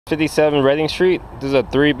57 Reading Street. This is a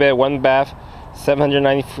 3-bed, 1-bath,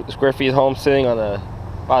 790 square feet home sitting on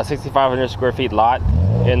about a 6,500 square feet lot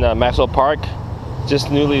in Maxwell Park.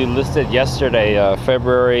 Just newly listed yesterday, March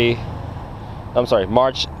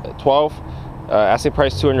 12th. Asking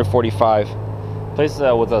price $245. Place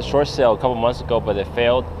was a short sale a couple months ago, but it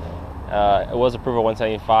failed. It was approved at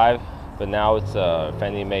 $175, but now it's a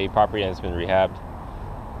Fannie Mae property and it's been rehabbed.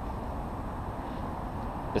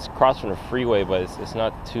 It's across from the freeway, but it's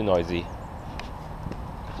not too noisy.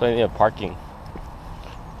 Plenty of parking.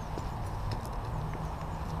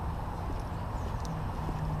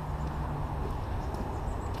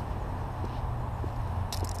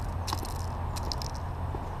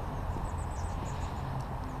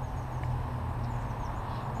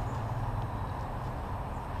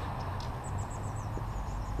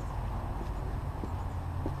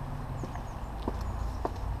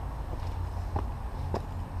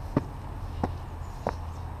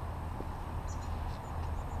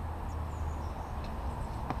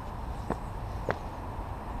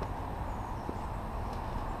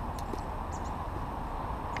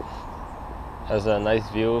 Has a nice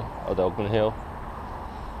view of the Oakland Hill.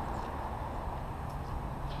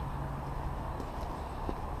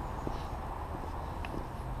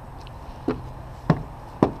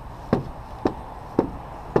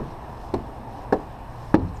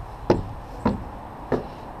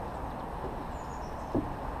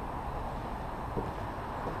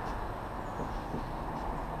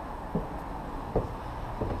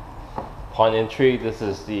 Upon entry, this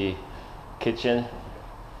is the kitchen.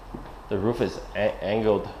 The roof is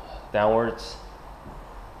angled downwards.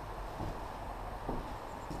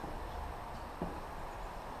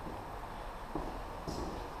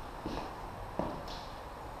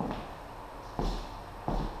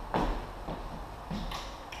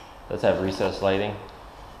 Let's have recessed lighting.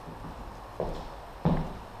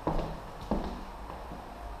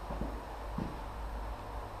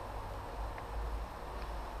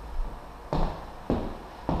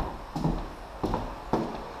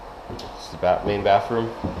 Main bathroom.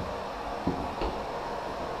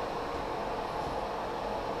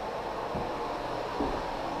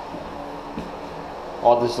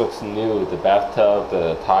 All this looks new. The bathtub,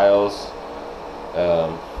 the tiles,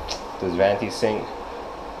 this vanity sink.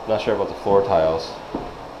 Not sure about the floor tiles.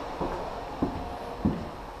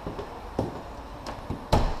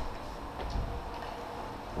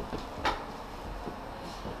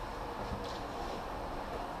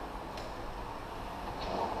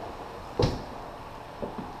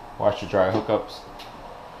 Washer dryer hookups.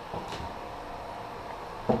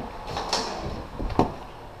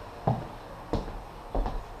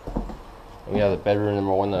 We have the bedroom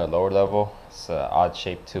number 1 on the lower level. It's an odd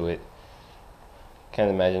shape to it.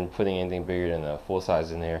 Can't imagine putting anything bigger than a full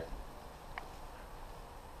size in here.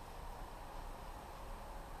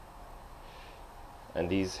 And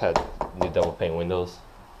these had new double pane windows.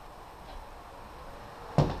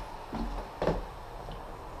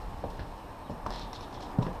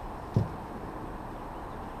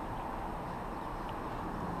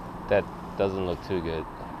 That doesn't look too good.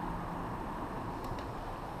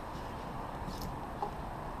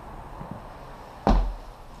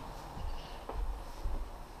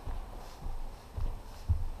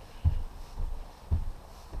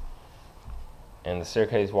 And the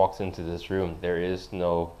staircase walks into this room. There is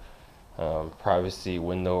no privacy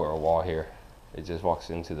window or wall here. It just walks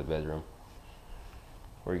into the bedroom,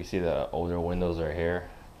 where you can see the older windows are here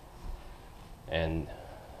and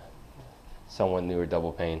somewhat newer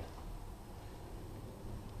double pane.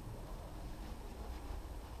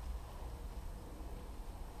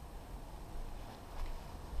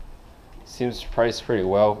 Seems priced pretty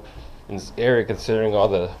well in this area, considering all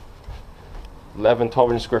the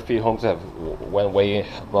 1,200 square feet homes have went way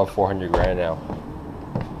above 400 grand now,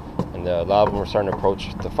 and a lot of them are starting to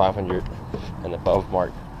approach the 500 and above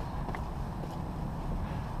mark.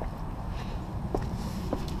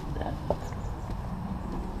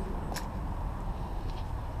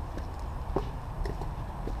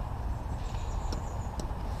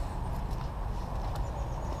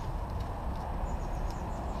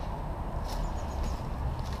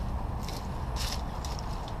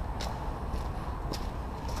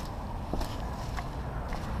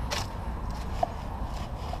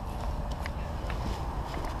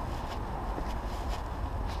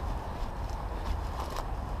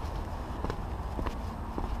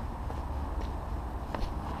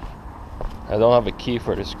 I don't have a key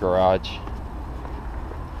for this garage.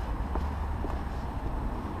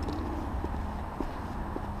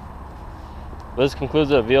 This concludes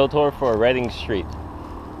the vehicle tour for Reading Street,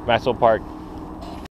 Maxwell Park.